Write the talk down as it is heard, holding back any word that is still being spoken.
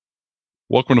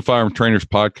Welcome to Firearm Trainers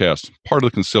Podcast, part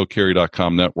of the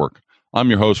ConcealCarry.com network. I'm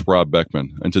your host, Rob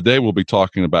Beckman, and today we'll be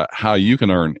talking about how you can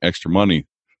earn extra money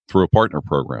through a partner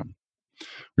program.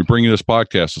 We bring you this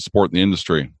podcast to support the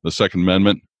industry, the Second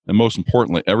Amendment, and most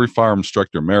importantly, every firearm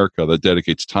instructor in America that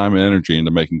dedicates time and energy into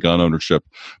making gun ownership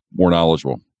more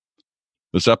knowledgeable.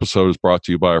 This episode is brought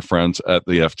to you by our friends at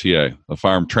the FTA, the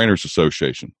Firearm Trainers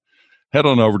Association. Head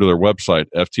on over to their website,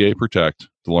 FTA Protect,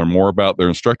 to learn more about their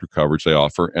instructor coverage they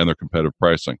offer and their competitive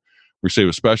pricing. Receive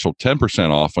a special 10%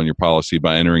 off on your policy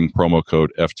by entering promo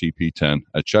code FTP10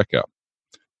 at checkout.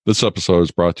 This episode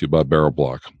is brought to you by Barrel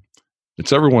Block.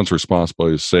 It's everyone's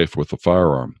responsibility to be safe with a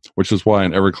firearm, which is why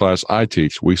in every class I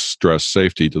teach, we stress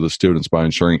safety to the students by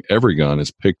ensuring every gun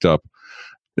is picked up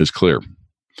is clear.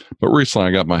 But recently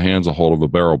I got my hands a hold of a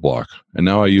Barrel Block, and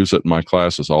now I use it in my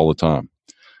classes all the time.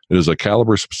 It is a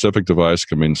caliber-specific device that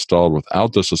can be installed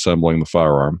without disassembling the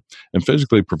firearm and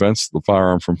physically prevents the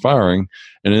firearm from firing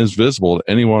and is visible to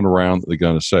anyone around that the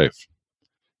gun is safe.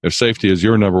 If safety is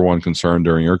your number one concern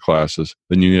during your classes,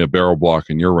 then you need a Barrel Block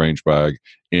in your range bag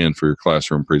and for your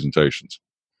classroom presentations.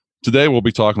 Today, we'll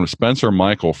be talking with Spencer and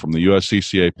Michael from the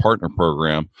USCCA Partner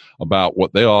Program about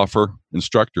what they offer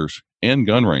instructors and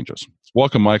gun ranges.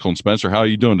 Welcome, Michael and Spencer. How are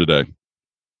you doing today?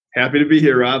 Happy to be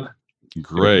here, Rob.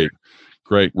 Great.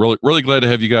 Really glad to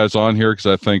have you guys on here because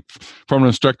I think from an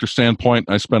instructor standpoint,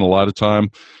 I spend a lot of time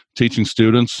teaching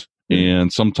students,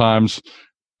 and sometimes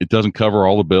it doesn't cover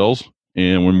all the bills.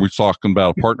 And when we're talking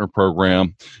about a partner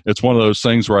program, it's one of those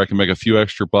things where I can make a few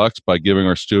extra bucks by giving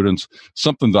our students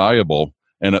something valuable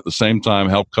and at the same time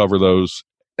help cover those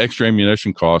extra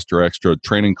ammunition costs or extra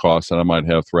training costs that I might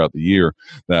have throughout the year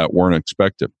that weren't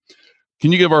expected.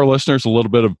 Can you give our listeners a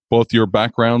little bit of both your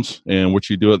backgrounds and what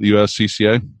you do at the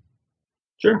USCCA?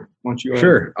 Sure. Why don't you go ahead?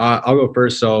 Sure. I'll go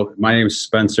first. So my name is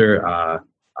Spencer.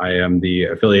 I am the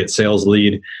affiliate sales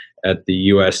lead at the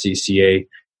USCCA.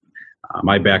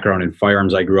 My background in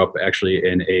firearms, I grew up actually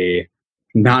in a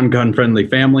non-gun friendly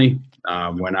family.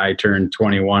 When I turned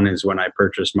 21 is when I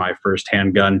purchased my first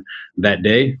handgun that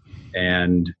day.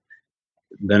 And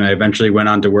then I eventually went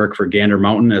on to work for Gander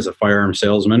Mountain as a firearm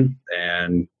salesman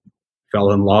and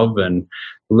fell in love and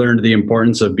learned the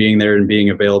importance of being there and being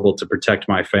available to protect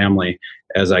my family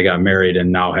as I got married and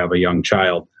now have a young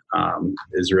child.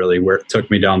 Is really where it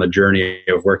took me down the journey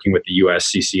of working with the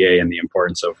USCCA and the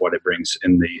importance of what it brings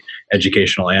in the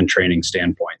educational and training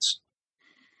standpoints.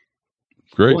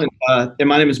 Great. And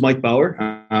my name is Mike Bauer.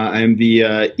 I am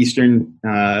the Eastern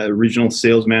Regional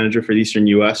Sales Manager for the Eastern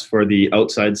U.S. for the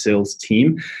outside sales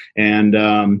team. And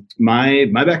my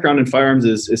background in firearms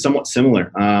is somewhat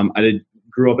similar.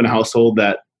 Grew up in a household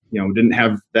that didn't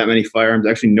have that many firearms,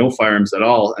 actually no firearms at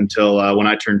all until when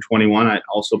I turned 21. I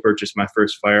also purchased my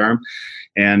first firearm.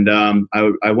 And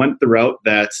I went the route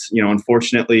that,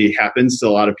 unfortunately happens to a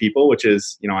lot of people, which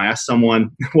is, I asked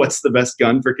someone, what's the best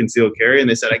gun for concealed carry? And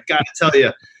they said, I got to tell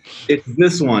you, it's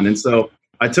this one. And so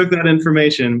I took that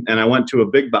information and I went to a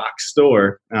big box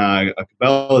store, a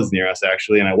Cabela's near us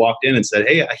actually, and I walked in and said,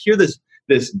 hey, I hear this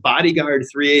Bodyguard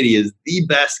 380 is the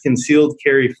best concealed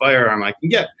carry firearm I can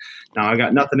get. Now, I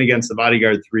got nothing against the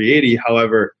Bodyguard 380.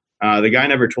 However, the guy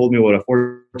never told me what a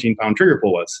 14-pound trigger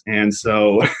pull was. And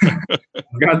so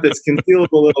I've got this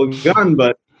concealable little gun,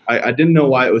 but I didn't know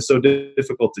why it was so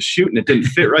difficult to shoot, and it didn't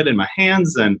fit right in my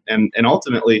hands. And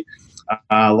ultimately,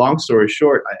 long story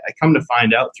short, I come to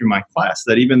find out through my class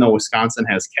that even though Wisconsin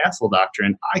has castle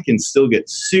doctrine, I can still get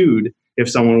sued if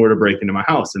someone were to break into my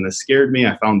house. And this scared me.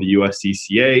 I found the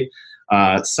USCCA,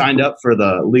 signed up for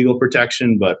the legal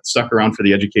protection, but stuck around for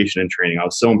the education and training. I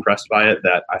was so impressed by it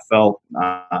that I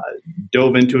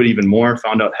dove into it even more,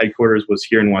 found out headquarters was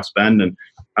here in West Bend, and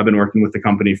I've been working with the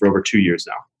company for over 2 years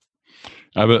now.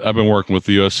 I've been working with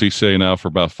the USCCA now for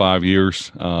about 5 years.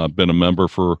 Been a member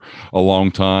for a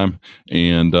long time,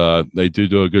 and they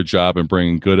do a good job in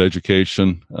bringing good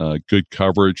education, good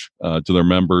coverage to their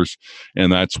members,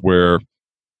 and that's where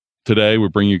today we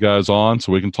bring you guys on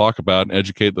so we can talk about and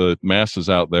educate the masses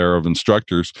out there of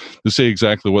instructors to see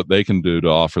exactly what they can do to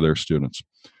offer their students.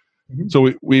 Mm-hmm.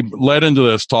 So we led into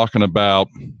this talking about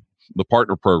the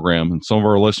partner program, and some of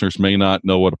our listeners may not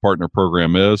know what a partner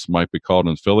program is. It might be called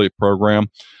an affiliate program,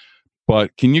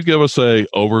 but can you give us a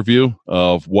overview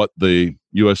of what the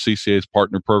USCCA's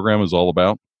partner program is all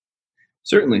about?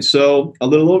 Certainly. So a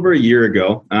little over a year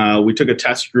ago, we took a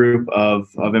test group of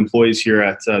employees here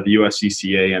at the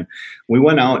USCCA, and we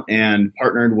went out and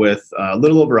partnered with a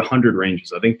little over 100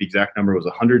 ranges. I think the exact number was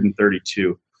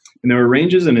 132. And there were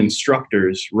ranges and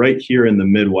instructors right here in the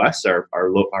Midwest. Our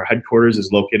headquarters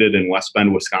is located in West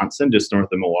Bend, Wisconsin, just north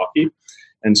of Milwaukee.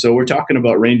 And so we're talking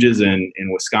about ranges in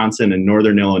Wisconsin and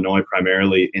Northern Illinois,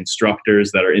 primarily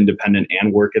instructors that are independent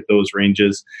and work at those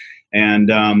ranges.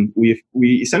 And we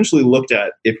essentially looked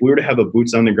at, if we were to have a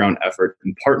boots on the ground effort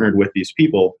and partnered with these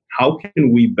people, how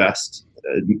can we best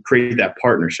create that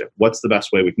partnership? What's the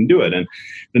best way we can do it? And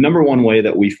the number one way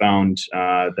that we found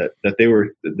that they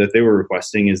were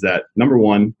requesting is that, number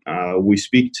one, we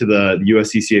speak to the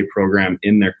USCCA program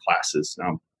in their classes.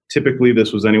 Typically,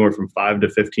 this was anywhere from 5 to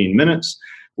 15 minutes.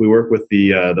 We work with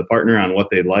the partner on what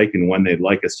they'd like and when they'd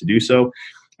like us to do so.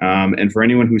 And for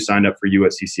anyone who signed up for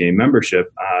USCCA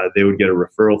membership, they would get a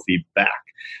referral fee back,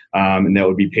 and that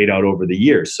would be paid out over the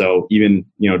year. So even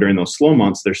during those slow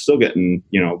months, they're still getting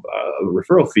a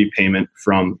referral fee payment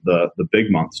from the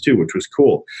big months too, which was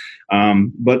cool.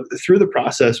 But through the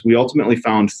process, we ultimately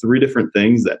found 3 different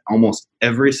things that almost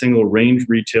every single range,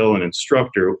 retail, and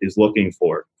instructor is looking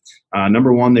for.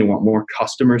 Number one, they want more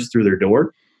customers through their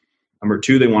door. Number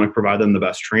 2, they want to provide them the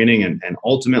best training. And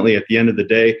ultimately, at the end of the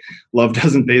day, love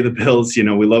doesn't pay the bills. We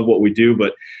love what we do,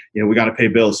 but we got to pay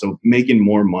bills. So making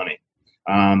more money.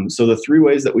 So the 3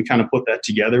 ways that we kind of put that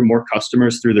together: more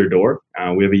customers through their door.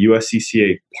 We have a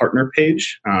USCCA partner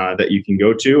page that you can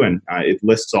go to, and it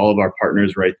lists all of our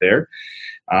partners right there.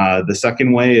 The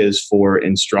second way is for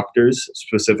instructors,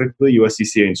 specifically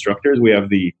USCCA instructors. We have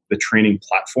the training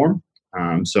platform.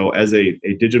 So as a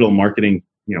digital marketing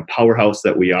powerhouse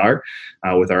that we are,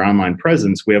 with our online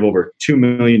presence, we have over 2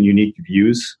 million unique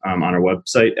views on our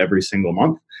website every single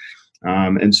month.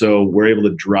 And so we're able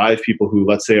to drive people who,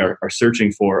 let's say, are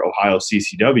searching for Ohio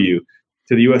CCW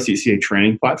to the USCCA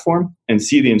training platform and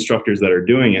see the instructors that are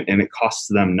doing it, and it costs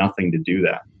them nothing to do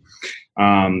that.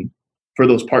 For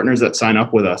those partners that sign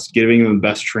up with us, giving them the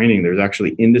best training, there's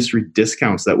actually industry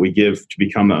discounts that we give to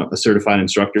become a certified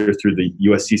instructor through the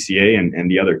USCCA and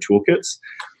the other toolkits.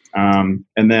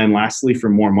 And then lastly, for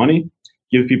more money,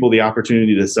 give people the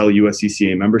opportunity to sell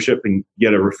USCCA membership and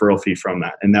get a referral fee from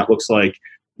that. And that looks like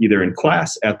either in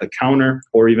class, at the counter,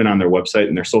 or even on their website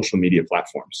and their social media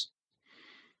platforms.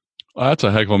 Well, that's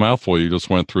a heck of a mouthful you just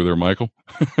went through there, Michael.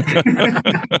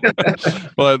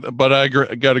 but I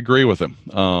got to agree with him.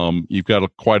 You've got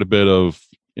quite a bit of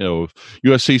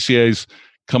USCCA's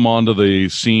come onto the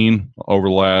scene over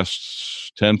the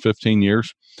last 10, 15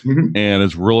 years. Mm-hmm. And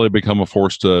it's really become a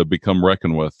force to become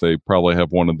reckoned with. They probably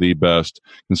have one of the best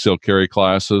concealed carry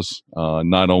classes,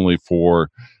 not only for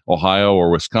Ohio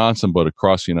or Wisconsin, but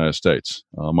across the United States.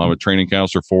 I'm a training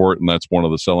counselor for it, and that's one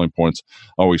of the selling points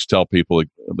I always tell people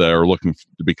that are looking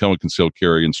to become a concealed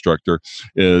carry instructor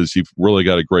is you've really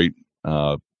got a great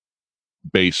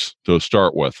base to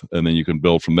start with, and then you can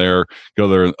build from there. Go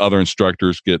there, other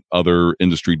instructors get other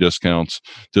industry discounts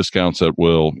that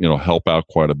will help out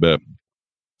quite a bit.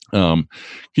 Can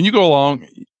you go along?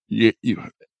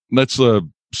 Let's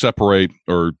separate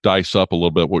or dice up a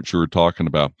little bit what you were talking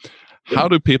about. How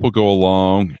do people go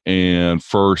along and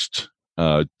first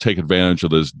take advantage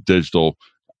of this digital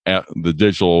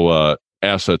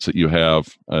assets that you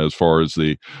have as far as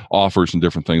the offers and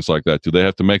different things like that? Do they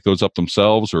have to make those up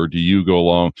themselves, or do you go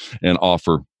along and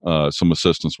offer some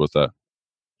assistance with that?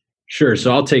 Sure.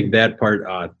 So I'll take that part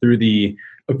through the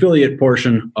affiliate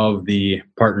portion of the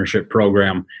partnership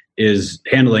program is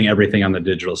handling everything on the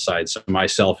digital side. So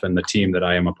myself and the team that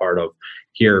I am a part of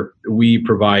here, we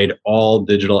provide all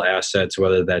digital assets,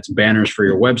 whether that's banners for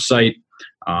your website.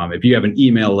 If you have an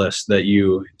email list that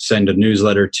you send a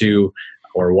newsletter to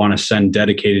or want to send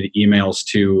dedicated emails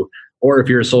to, or if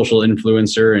you're a social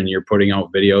influencer and you're putting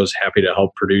out videos, happy to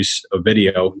help produce a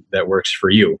video that works for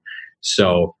you.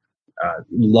 So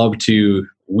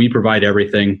we provide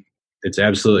everything. It's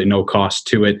absolutely no cost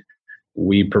to it.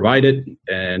 We provide it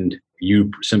and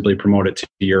you simply promote it to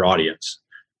your audience.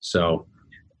 So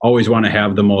always want to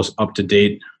have the most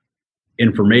up-to-date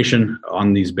information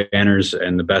on these banners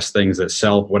and the best things that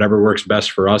sell. Whatever works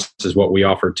best for us is what we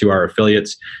offer to our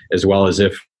affiliates, as well as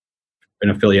if an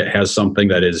affiliate has something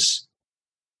that is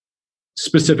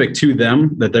specific to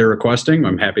them that they're requesting,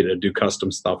 I'm happy to do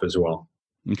custom stuff as well.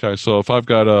 Okay, so if I've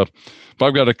got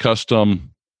a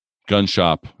custom gun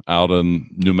shop out in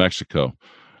New Mexico,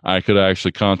 I could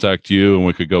actually contact you and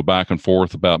we could go back and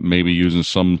forth about maybe using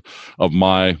some of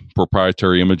my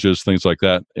proprietary images, things like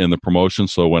that in the promotion.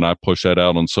 So when I push that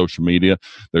out on social media,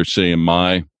 they're seeing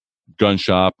my gun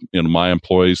shop, my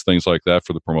employees, things like that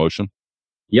for the promotion.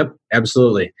 Yep,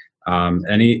 absolutely.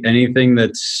 Anything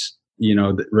that's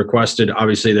requested.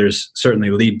 Obviously, there's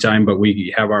certainly lead time, but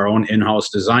we have our own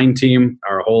in-house design team.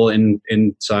 Our whole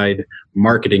inside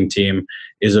marketing team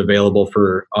is available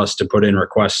for us to put in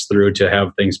requests through to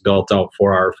have things built out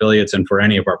for our affiliates and for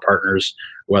any of our partners,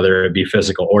 whether it be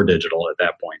physical or digital at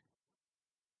that point.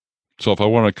 So if I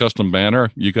want a custom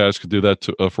banner, you guys could do that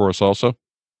for us also?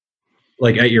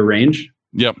 Like at your range?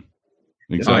 Yep,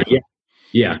 exactly.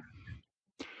 Yeah.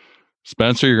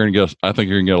 Spencer, I think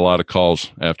you're gonna get a lot of calls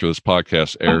after this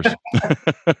podcast airs.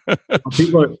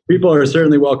 People are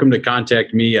certainly welcome to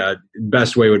contact me.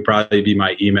 Best way would probably be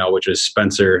my email, which is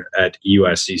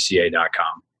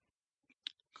spencer@uscca.com.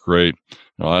 Great.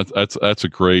 That's a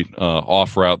great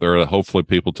offer out there that hopefully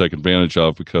people take advantage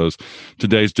of, because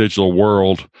today's digital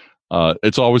world,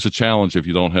 it's always a challenge if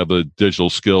you don't have the digital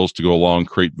skills to go along,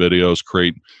 create videos,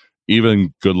 create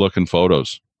even good looking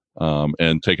photos,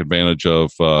 and take advantage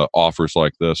of offers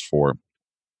like this for.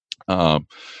 When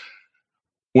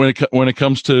it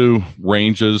comes to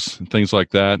ranges and things like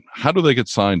that, how do they get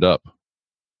signed up?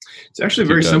 It's actually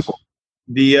very simple.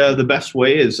 The best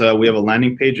way is we have a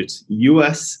landing page. It's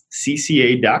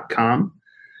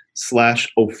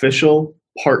uscca.com/official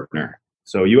partner.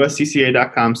 So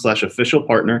uscca.com/official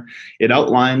partner. It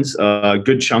outlines a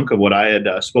good chunk of what I had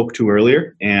spoke to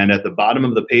earlier. And at the bottom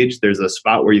of the page, there's a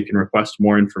spot where you can request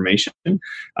more information.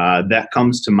 That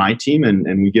comes to my team,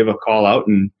 and we give a call out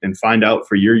and find out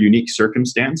for your unique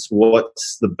circumstance,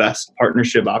 what's the best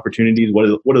partnership opportunities?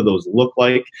 What do those look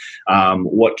like?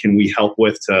 What can we help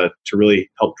with to really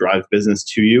help drive business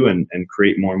to you and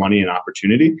create more money and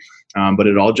opportunity? But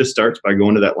it all just starts by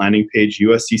going to that landing page,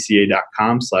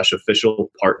 uscca.com/official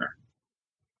partner.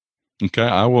 Okay,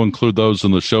 I will include those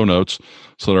in the show notes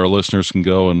so that our listeners can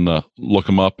go and look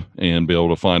them up and be able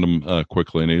to find them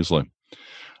quickly and easily.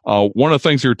 One of the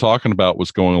things you were talking about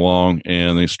was going along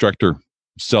and the instructor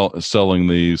selling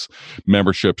these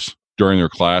memberships during their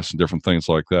class and different things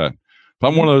like that. If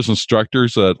I'm one of those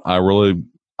instructors that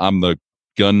I'm the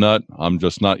gun nut, I'm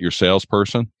just not your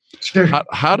salesperson. Sure.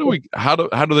 How do they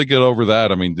get over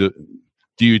that? I mean,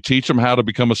 do you teach them how to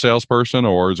become a salesperson,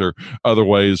 or is there other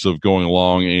ways of going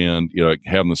along and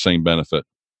having the same benefit?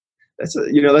 That's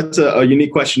a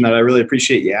unique question that I really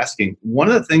appreciate you asking. One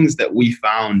of the things that we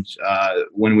found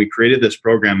when we created this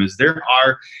program is there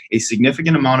are a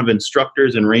significant amount of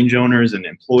instructors and range owners and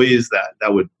employees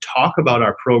that would talk about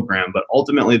our program, but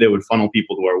ultimately they would funnel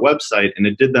people to our website, and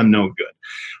it did them no good.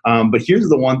 But here's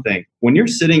the one thing: when you're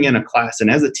sitting in a class,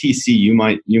 and as a TC, you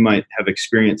might have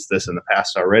experienced this in the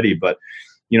past already, but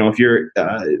if you're,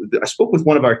 I spoke with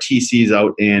one of our TCs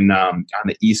out on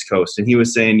the East Coast, and he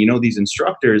was saying, these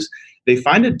instructors, they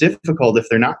find it difficult if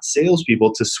they're not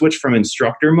salespeople to switch from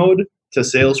instructor mode to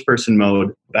salesperson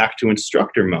mode back to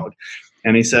instructor mode.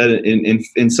 And he said,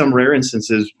 in some rare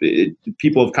instances,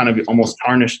 people have kind of almost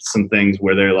tarnished some things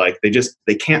where they're like,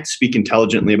 they can't speak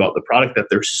intelligently about the product that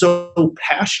they're so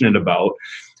passionate about,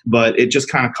 but it just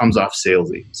kind of comes off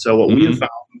salesy. So what we have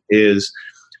found is,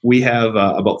 we have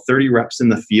about 30 reps in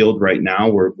the field right now.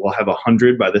 We'll have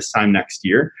 100 by this time next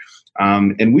year.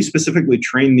 And we specifically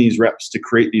train these reps to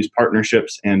create these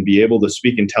partnerships and be able to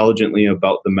speak intelligently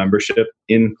about the membership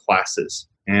in classes.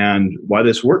 And why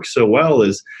this works so well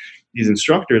is these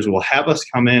instructors will have us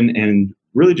come in and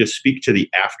really just speak to the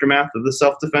aftermath of the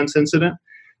self-defense incident,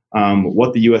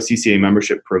 what the USCCA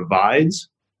membership provides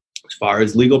as far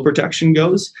as legal protection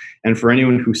goes. And for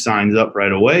anyone who signs up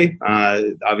right away,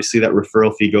 obviously that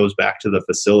referral fee goes back to the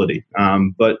facility.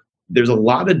 But there's a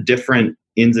lot of different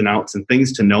ins and outs and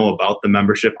things to know about the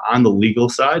membership on the legal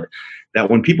side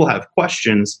that when people have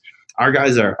questions, our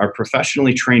guys are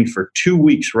professionally trained for 2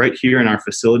 weeks right here in our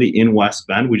facility in West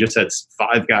Bend. We just had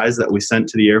 5 guys that we sent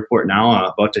to the airport now,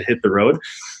 about to hit the road.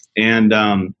 And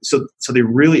so they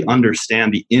really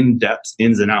understand the in-depth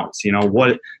ins and outs.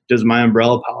 What does my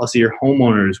umbrella policy or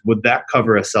homeowners, would that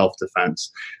cover a self-defense?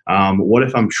 What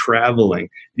if I'm traveling?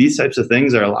 These types of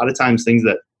things are a lot of times things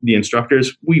that the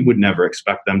instructors, we would never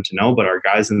expect them to know, but our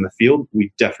guys in the field,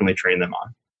 we definitely train them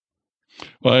on.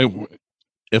 Well,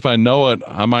 if I know it,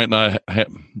 I might not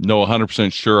know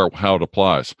 100% sure how it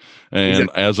applies. And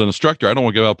exactly. As an instructor, I don't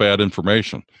want to give out bad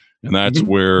information. And that's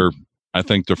where I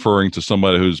think deferring to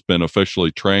somebody who's been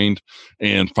officially trained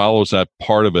and follows that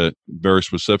part of it very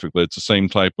specifically. It's the same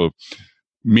type of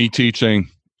me teaching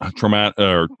trauma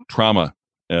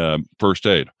first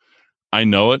aid. I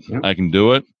know it. I can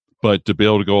do it. But to be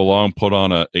able to go along, put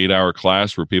on an 8-hour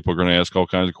class where people are going to ask all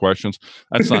kinds of questions,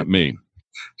 that's not me.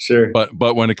 Sure.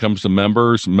 But when it comes to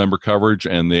members, member coverage,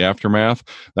 and the aftermath,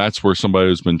 that's where somebody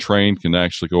who's been trained can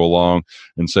actually go along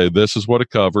and say, this is what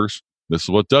it covers. This is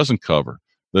what it doesn't cover.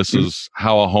 This is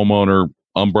how a homeowner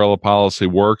umbrella policy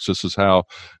works. This is how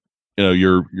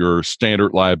your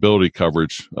standard liability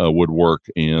coverage would work,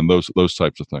 and those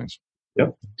types of things.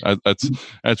 Yep.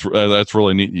 That's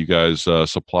really neat. You guys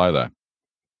supply that.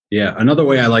 Yeah. Another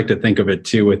way I like to think of it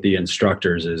too with the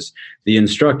instructors is the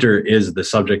instructor is the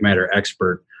subject matter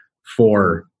expert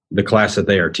for the class that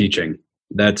they are teaching.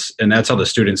 That's how the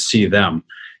students see them.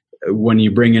 When you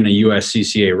bring in a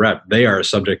USCCA rep, they are a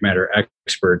subject matter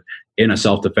expert in a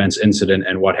self-defense incident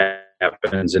and what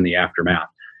happens in the aftermath.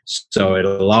 So it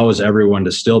allows everyone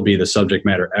to still be the subject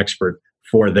matter expert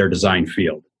for their design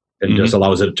field. It just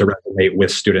allows it to resonate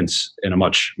with students in a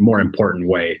much more important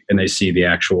way, and they see the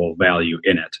actual value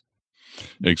in it.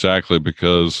 Exactly,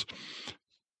 because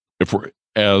if we're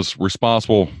as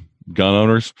responsible gun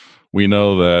owners, we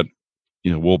know that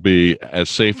we'll be as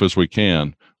safe as we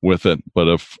can with it. But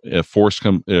if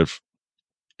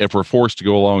we're forced to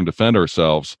go along and defend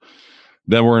ourselves,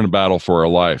 then we're in a battle for our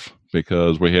life.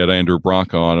 Because we had Andrew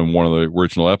Bronk on in one of the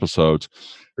original episodes.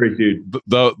 Great dude.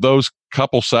 Those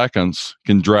couple seconds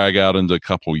can drag out into a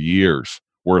couple years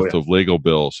worth of legal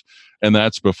bills, and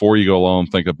that's before you go along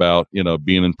and think about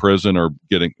being in prison or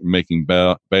making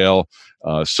bail,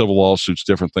 civil lawsuits,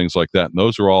 different things like that. And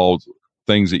those are all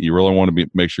things that you really want to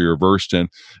make sure you're versed in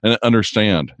and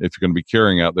understand if you're going to be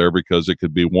carrying out there, because it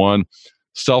could be one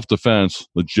self-defense,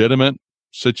 legitimate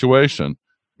situation,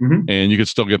 and you could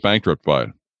still get bankrupted by it,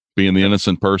 being the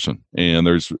innocent person. And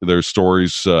there's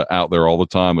stories out there all the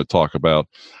time that talk about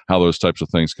how those types of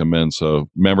things come in. So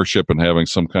membership and having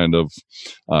some kind of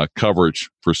coverage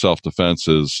for self-defense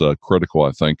is critical,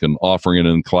 I think, and offering it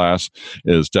in class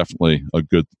is definitely a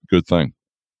good thing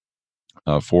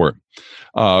for it.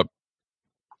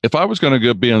 If I was going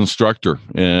to be an instructor,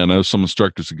 and I know some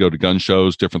instructors that go to gun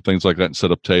shows, different things like that, and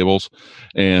set up tables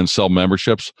and sell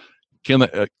memberships,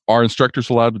 are instructors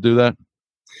allowed to do that?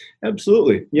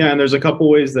 Absolutely. Yeah. And there's a couple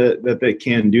ways that they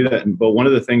can do that. But one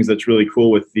of the things that's really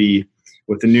cool with the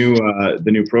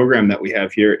new program that we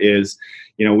have here is,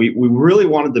 we really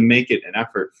wanted to make it an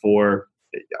effort for,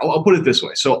 I'll put it this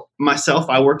way. So myself,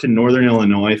 I worked in Northern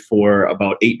Illinois for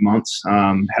about 8 months,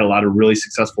 had a lot of really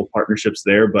successful partnerships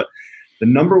there. But the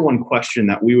number one question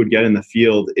that we would get in the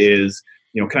field is,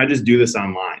 can I just do this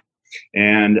online?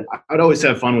 And I'd always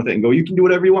have fun with it and go, you can do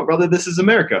whatever you want, brother. This is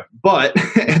America. But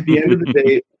at the end of the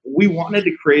day, we wanted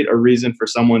to create a reason for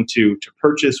someone to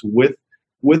purchase with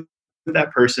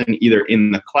that person, either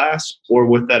in the class or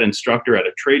with that instructor at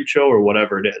a trade show or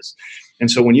whatever it is. And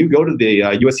so when you go to the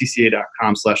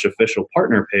uscca.com/official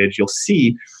partner page, you'll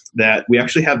see that we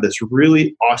actually have this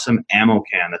really awesome ammo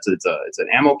can. It's an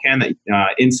ammo can that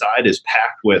inside is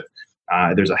packed with,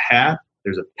 there's a hat,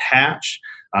 there's a patch,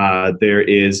 there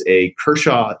is a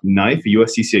Kershaw knife, a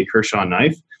USCCA Kershaw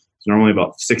knife. It's normally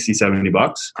about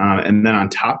 $60-$70. And then on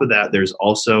top of that, there's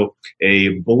also a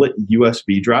bullet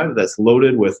USB drive that's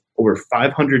loaded with over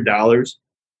 $500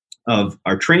 of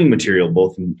our training material,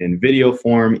 both in video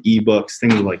form, ebooks,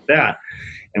 things like that.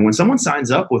 And when someone signs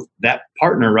up with that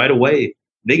partner right away,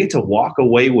 they get to walk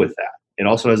away with that. It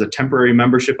also has a temporary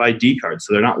membership ID card,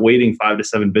 so they're not waiting 5 to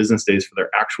 7 business days for their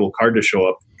actual card to show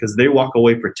up, because they walk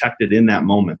away protected in that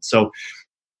moment. So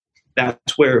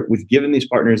that's where we've given these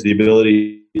partners the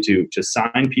ability to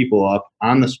sign people up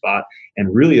on the spot,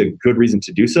 and really a good reason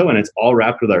to do so. And it's all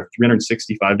wrapped with our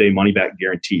 365-day money-back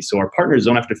guarantee. So our partners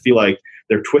don't have to feel like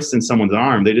they're twisting someone's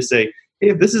arm. They just say, hey,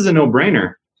 if this is a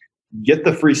no-brainer, get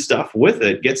the free stuff with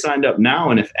it. Get signed up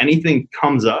now. And if anything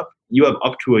comes up, you have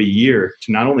up to a year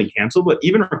to not only cancel, but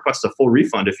even request a full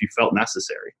refund if you felt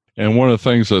necessary. And one of the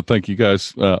things I think you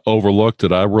guys overlooked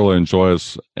that I really enjoy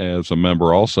as a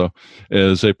member also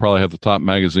is they probably have the top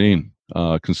magazine,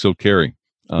 concealed carry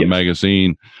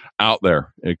magazine out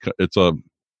there. It's a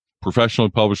professionally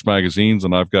published magazines,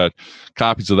 and I've got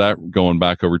copies of that going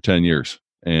back over 10 years.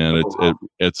 And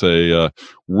it's a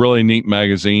really neat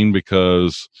magazine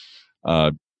because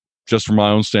just from my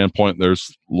own standpoint,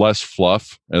 there's less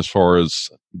fluff as far as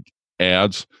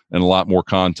ads and a lot more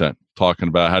content talking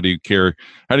about how do you carry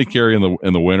in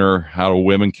the winter, how do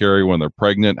women carry when they're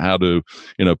pregnant, how do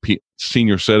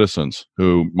senior citizens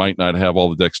who might not have all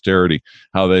the dexterity,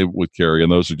 how they would carry.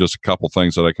 And those are just a couple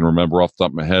things that I can remember off the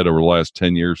top of my head over the last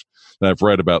 10 years that I've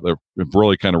read about that have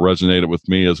really kind of resonated with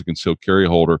me as a concealed carry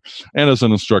holder and as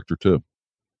an instructor too.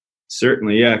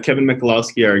 Certainly, yeah. Kevin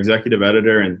Michalowski, our executive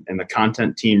editor, and the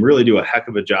content team really do a heck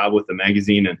of a job with the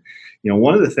magazine. And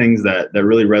one of the things that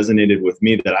really resonated with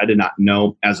me that I did not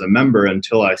know as a member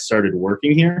until I started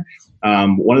working here,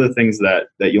 one of the things that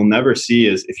you'll never see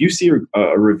is if you see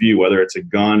a review, whether it's a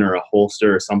gun or a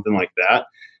holster or something like that,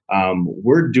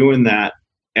 we're doing that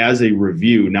as a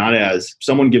review, not as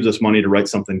someone gives us money to write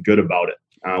something good about it.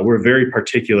 We're very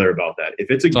particular about that.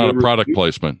 If it's not a product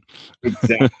placement.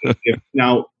 Exactly.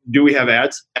 Now, do we have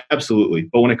ads? Absolutely.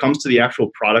 But when it comes to the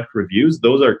actual product reviews,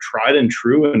 those are tried and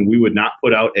true, and we would not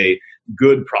put out a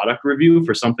good product review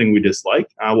for something we dislike.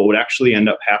 What would actually end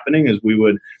up happening is we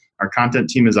would our content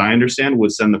team, as I understand,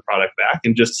 would send the product back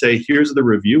and just say, here's the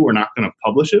review. We're not going to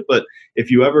publish it, but if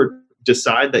you ever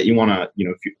decide that you want to,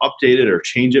 if you update it or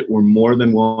change it, we're more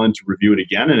than willing to review it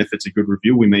again. And if it's a good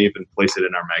review, we may even place it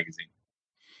in our magazine.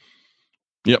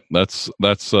 Yep,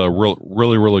 that's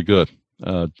really, really good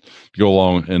to go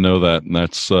along and know that. And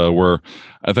that's where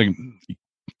I think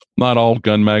not all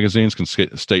gun magazines can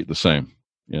state the same.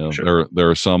 Sure. There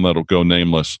are some that'll go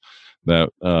nameless that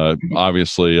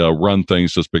obviously run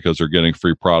things just because they're getting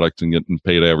free product and getting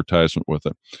paid advertisement with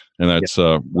it. And that's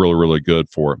really, really good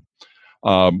for it.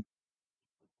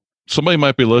 Somebody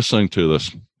might be listening to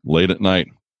this late at night,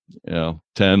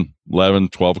 10, 11,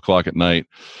 12 o'clock at night,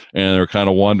 and they're kind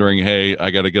of wondering, hey, I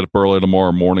got to get up early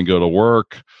tomorrow morning, go to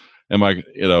work. I'm going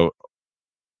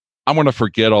to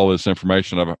forget all this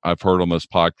information I've heard on this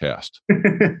podcast.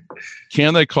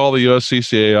 Can they call the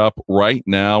USCCA up right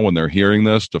now when they're hearing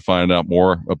this to find out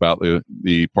more about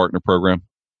the partner program?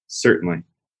 Certainly.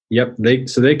 Yep.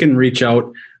 They can reach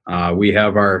out. We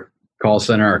have our call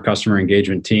center, our customer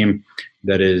engagement team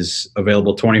that is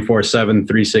available 24/7,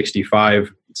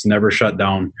 365. It's never shut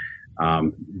down.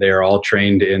 They're all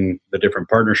trained in the different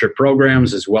partnership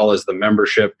programs as well as the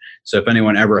membership. So if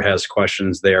anyone ever has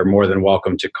questions, they are more than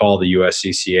welcome to call the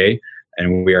USCCA,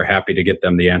 and we are happy to get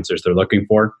them the answers they're looking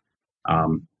for.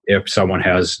 If someone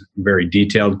has very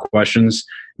detailed questions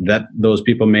that those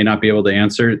people may not be able to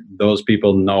answer, those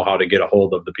people know how to get a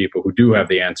hold of the people who do have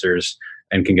the answers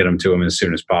and can get them to them as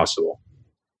soon as possible.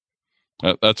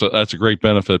 That's a great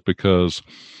benefit, because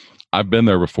I've been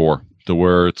there before to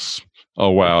where it's,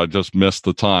 oh wow, I just missed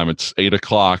the time. It's 8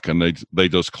 o'clock and they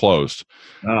just closed.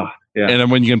 Oh, yeah. And then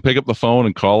when you can pick up the phone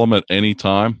and call them at any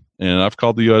time, and I've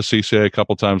called the USCCA a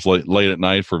couple times late at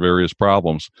night for various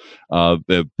problems.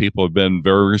 The people have been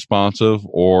very responsive,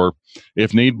 or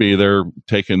if need be, they're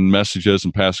taking messages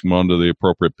and passing them on to the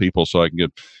appropriate people so I can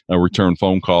get a return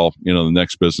phone call, the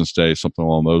next business day, something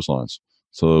along those lines.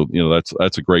 So,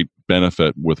 that's a great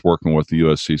benefit with working with the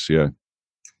USCCA.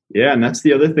 Yeah, and that's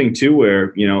the other thing too,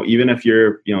 where even if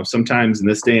you're sometimes in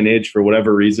this day and age, for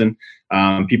whatever reason,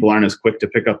 people aren't as quick to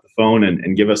pick up the phone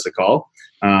and give us a call.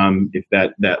 If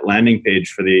that landing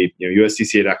page for the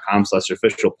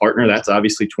uscca.com/official partner, that's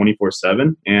obviously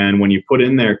 24/7. And when you put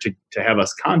in there to have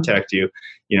us contact you,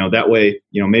 that way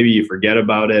maybe you forget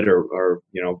about it or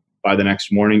by the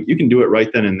next morning, you can do it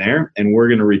right then and there, and we're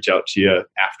going to reach out to you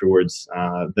afterwards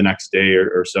the next day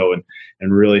or so and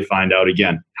really find out,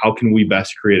 again, how can we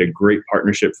best create a great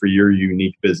partnership for your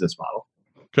unique business model.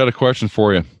 Got a question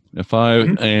for you. If I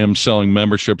am selling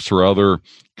memberships for other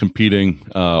competing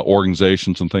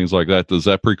organizations and things like that, does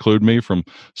that preclude me from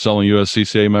selling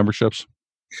USCCA memberships?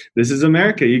 This is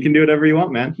America. You can do whatever you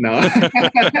want, man. No.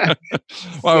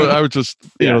 Well, I would just,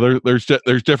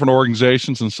 there's different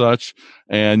organizations and such,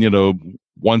 and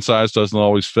one size doesn't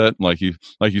always fit. Like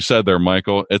you said there,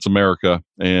 Michael, it's America,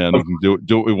 and we can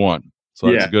do what we want.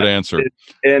 So that's a good answer.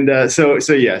 And so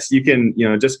yes, you can.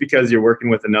 Just because you're working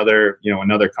with another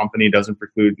company doesn't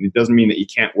mean that you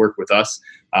can't work with us.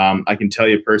 I can tell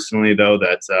you personally, though,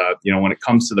 that when it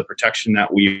comes to the protection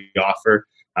that we offer.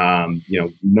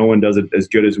 No one does it as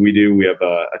good as we do. We have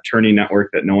a attorney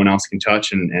network that no one else can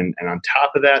touch, and on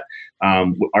top of that,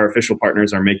 our official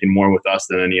partners are making more with us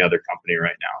than any other company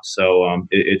right now. So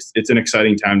it's an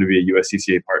exciting time to be a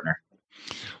USCCA partner.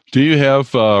 Do you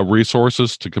have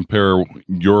resources to compare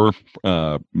your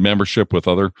membership with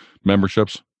other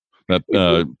memberships that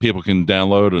people can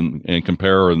download and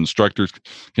compare, or instructors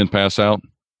can pass out?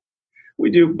 We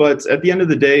do, but at the end of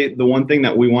the day, the one thing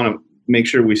that we want to make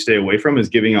sure we stay away from is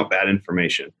giving out bad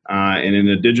information. And in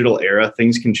a digital era,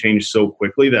 things can change so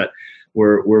quickly that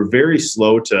we're very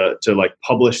slow to like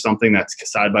publish something that's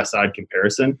side by side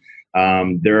comparison.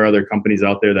 There are other companies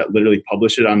out there that literally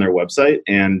publish it on their website,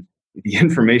 and the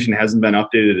information hasn't been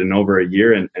updated in over a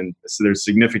year, and so there's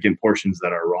significant portions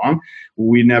that are wrong.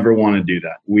 We never want to do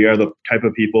that. We are the type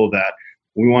of people that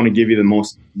we want to give you the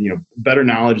most, better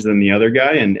knowledge than the other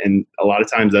guy. And a lot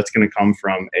of times that's going to come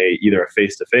from either a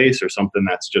face-to-face or something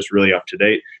that's just really up to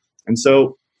date. And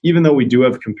so even though we do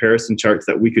have comparison charts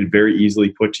that we could very easily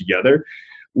put together,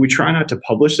 we try not to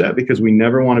publish that because we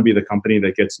never want to be the company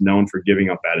that gets known for giving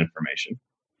up bad information.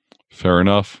 Fair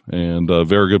enough. And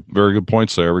very good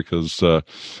points there, because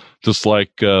just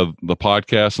like the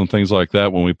podcast and things like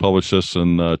that, when we publish this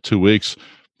in 2 weeks,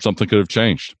 something could have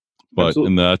changed. But Absolutely.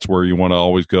 And that's where you want to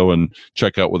always go and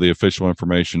check out what the official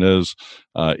information is.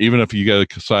 Even if you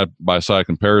get a side-by-side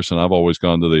comparison, I've always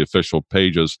gone to the official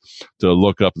pages to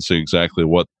look up and see exactly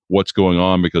what's going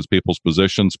on, because people's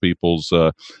positions, people's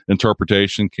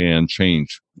interpretation can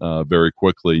change very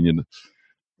quickly.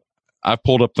 I've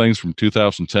pulled up things from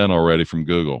 2010 already from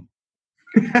Google,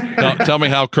 Tell me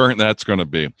how current that's going to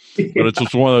be. But it's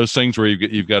just one of those things where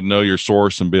you've got to know your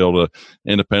source and be able to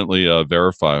independently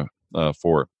verify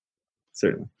for it.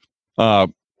 Certainly.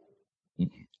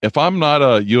 If I'm not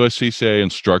a USCCA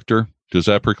instructor, does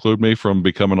that preclude me from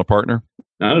becoming a partner?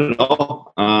 Not at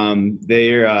all.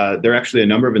 There are actually a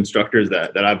number of instructors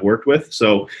that I've worked with.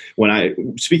 So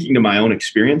speaking to my own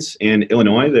experience in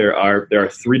Illinois, there are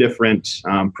 3 different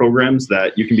programs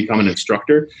that you can become an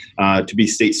instructor to be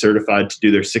state certified to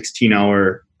do their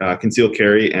 16-hour concealed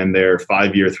carry and their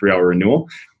 5-year 3-hour renewal.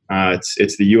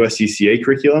 It's the USCCA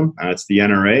curriculum, it's the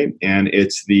NRA, and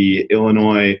it's the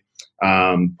Illinois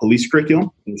police curriculum,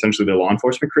 essentially the law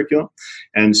enforcement curriculum.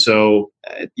 And so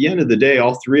at the end of the day,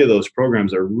 all 3 of those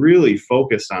programs are really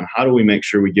focused on how do we make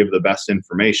sure we give the best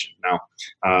information. Now,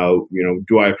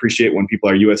 do I appreciate when people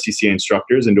are USCCA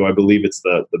instructors, and do I believe it's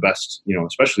the best,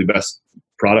 especially best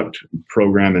product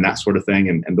program and that sort of thing,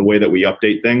 and the way that we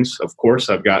update things? Of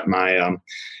course, I've got my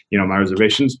my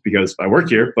reservations because I work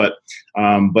here, but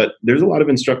there's a lot of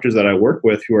instructors that I work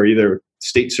with who are either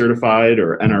state certified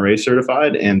or NRA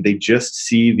certified, and they just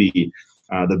see the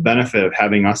benefit of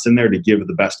having us in there to give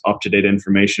the best up-to-date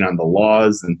information on the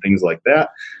laws and things like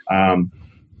that.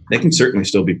 They can certainly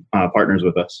still be partners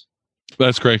with us.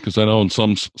 That's great, because I know in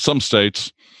some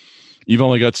states you've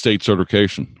only got state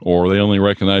certification, or they only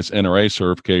recognize NRA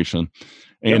certification.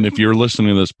 And if you're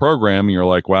listening to this program and you're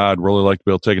like, wow, I'd really like to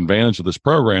be able to take advantage of this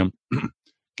program,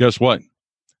 guess what?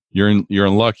 You're in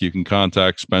luck. You can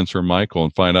contact Spencer and Michael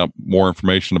and find out more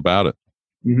information about it.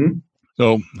 Mm-hmm.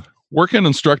 So where can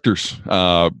instructors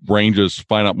ranges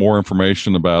find out more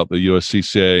information about the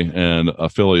USCCA and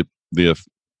affiliate the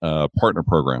partner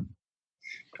program?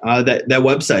 That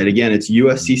website, again, it's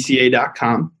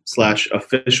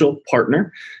uscca.com/official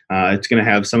partner. It's going to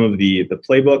have some of the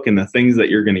playbook and the things that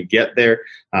you're going to get there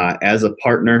as a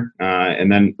partner.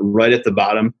 And then right at the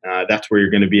bottom, that's where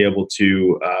you're going to be able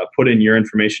to put in your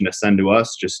information to send to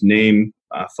us, just name,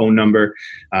 phone number,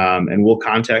 and we'll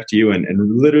contact you and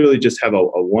literally just have a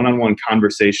one-on-one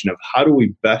conversation of how do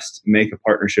we best make a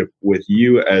partnership with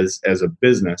you as a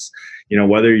business.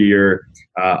 Whether you're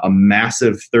a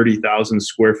massive 30,000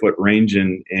 square foot range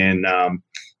in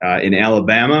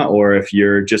Alabama, or if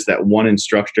you're just that one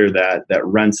instructor that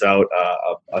rents out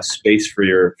a space for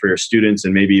your students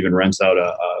and maybe even rents out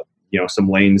some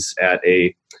lanes at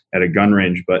a gun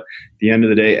range. But at the end of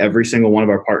the day, every single one of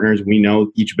our partners, we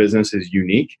know each business is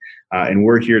unique, and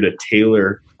we're here to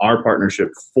tailor our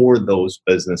partnership for those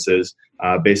businesses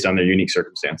based on their unique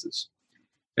circumstances.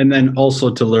 And then also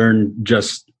to learn,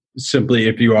 just simply,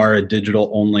 if you are a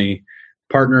digital only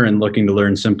partner and looking to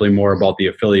learn simply more about the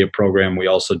affiliate program, we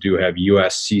also do have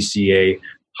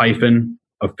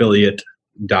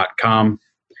USCCA-affiliate.com,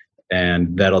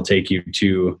 and that'll take you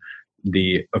to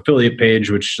the affiliate page,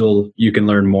 which you can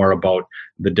learn more about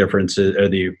the differences or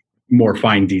the more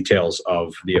fine details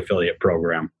of the affiliate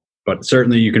program. But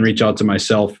certainly you can reach out to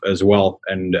myself as well,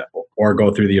 or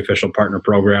go through the official partner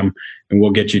program, and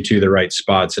we'll get you to the right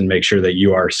spots and make sure that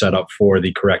you are set up for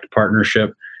the correct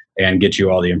partnership and get you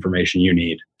all the information you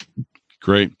need.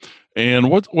 Great.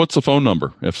 And what's the phone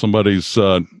number if somebody's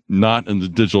not in the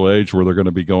digital age where they're going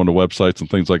to be going to websites and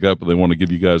things like that, but they want to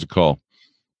give you guys a call?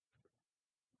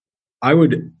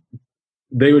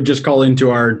 They would just call into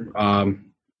our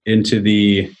into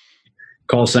the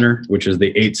call center, which is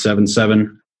the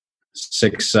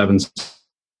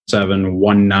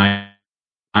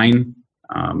 877-677-199.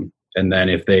 And then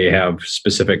if they have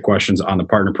specific questions on the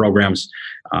partner programs,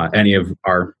 any of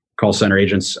our call center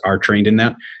agents are trained in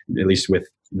that, at least with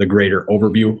the greater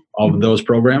overview of those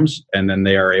programs. And then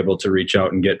they are able to reach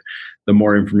out and get the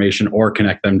more information or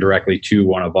connect them directly to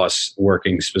one of us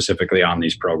working specifically on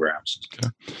these programs. Okay.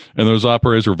 And those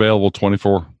operators are available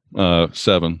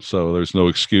 24/7. So there's no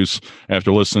excuse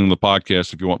after listening to the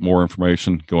podcast if you want more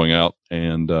information going out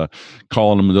and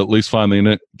calling them to at least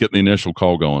get the initial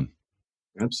call going.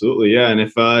 Absolutely, yeah. And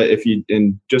if you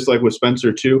just like with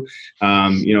Spencer too,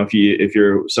 if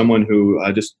you're someone who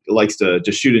just likes to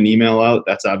just shoot an email out,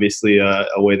 that's obviously a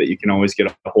way that you can always get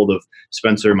a hold of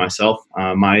Spencer or myself.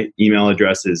 My email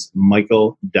address is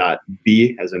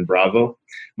michael.b as in Bravo,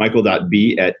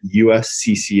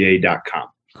 michael.b@uscca.com.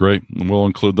 Great. And we'll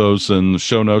include those in the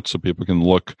show notes so people can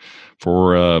look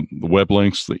for the web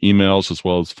links, the emails, as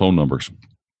well as phone numbers.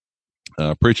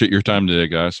 Appreciate your time today,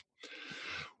 guys.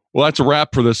 Well, that's a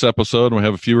wrap for this episode. We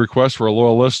have a few requests for our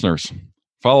loyal listeners.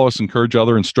 Follow us, encourage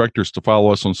other instructors to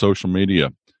follow us on social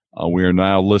media. We are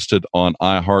now listed on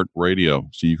iHeartRadio,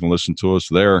 so you can listen to us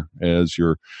there as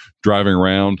you're driving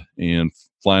around and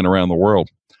flying around the world.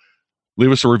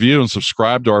 Leave us a review and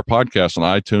subscribe to our podcast on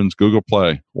iTunes, Google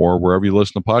Play, or wherever you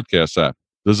listen to podcasts at.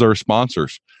 Visit our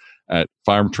sponsors at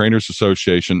Firearm Trainers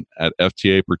Association at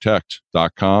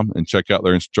FTAProtect.com and check out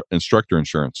their instructor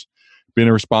insurance. Being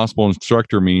a responsible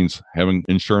instructor means having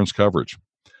insurance coverage.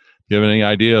 If you have any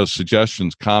ideas,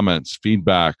 suggestions, comments,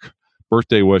 feedback,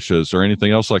 birthday wishes, or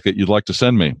anything else like that you'd like to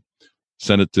send me,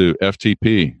 send it to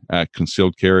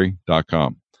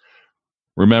ftp@concealedcarry.com.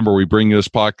 Remember, we bring you this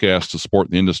podcast to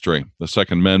support the industry, the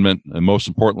Second Amendment, and most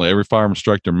importantly, every firearm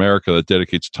instructor in America that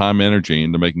dedicates time and energy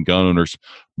into making gun owners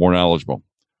more knowledgeable.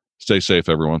 Stay safe,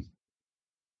 everyone.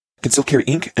 Concealed Carry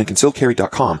Inc. and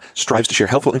ConcealedCarry.com strives to share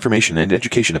helpful information and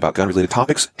education about gun-related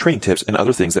topics, training tips, and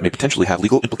other things that may potentially have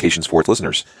legal implications for its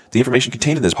listeners. The information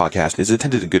contained in this podcast is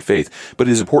intended in good faith, but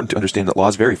it is important to understand that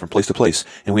laws vary from place to place,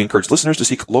 and we encourage listeners to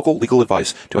seek local legal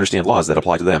advice to understand laws that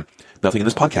apply to them. Nothing in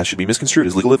this podcast should be misconstrued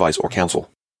as legal advice or counsel.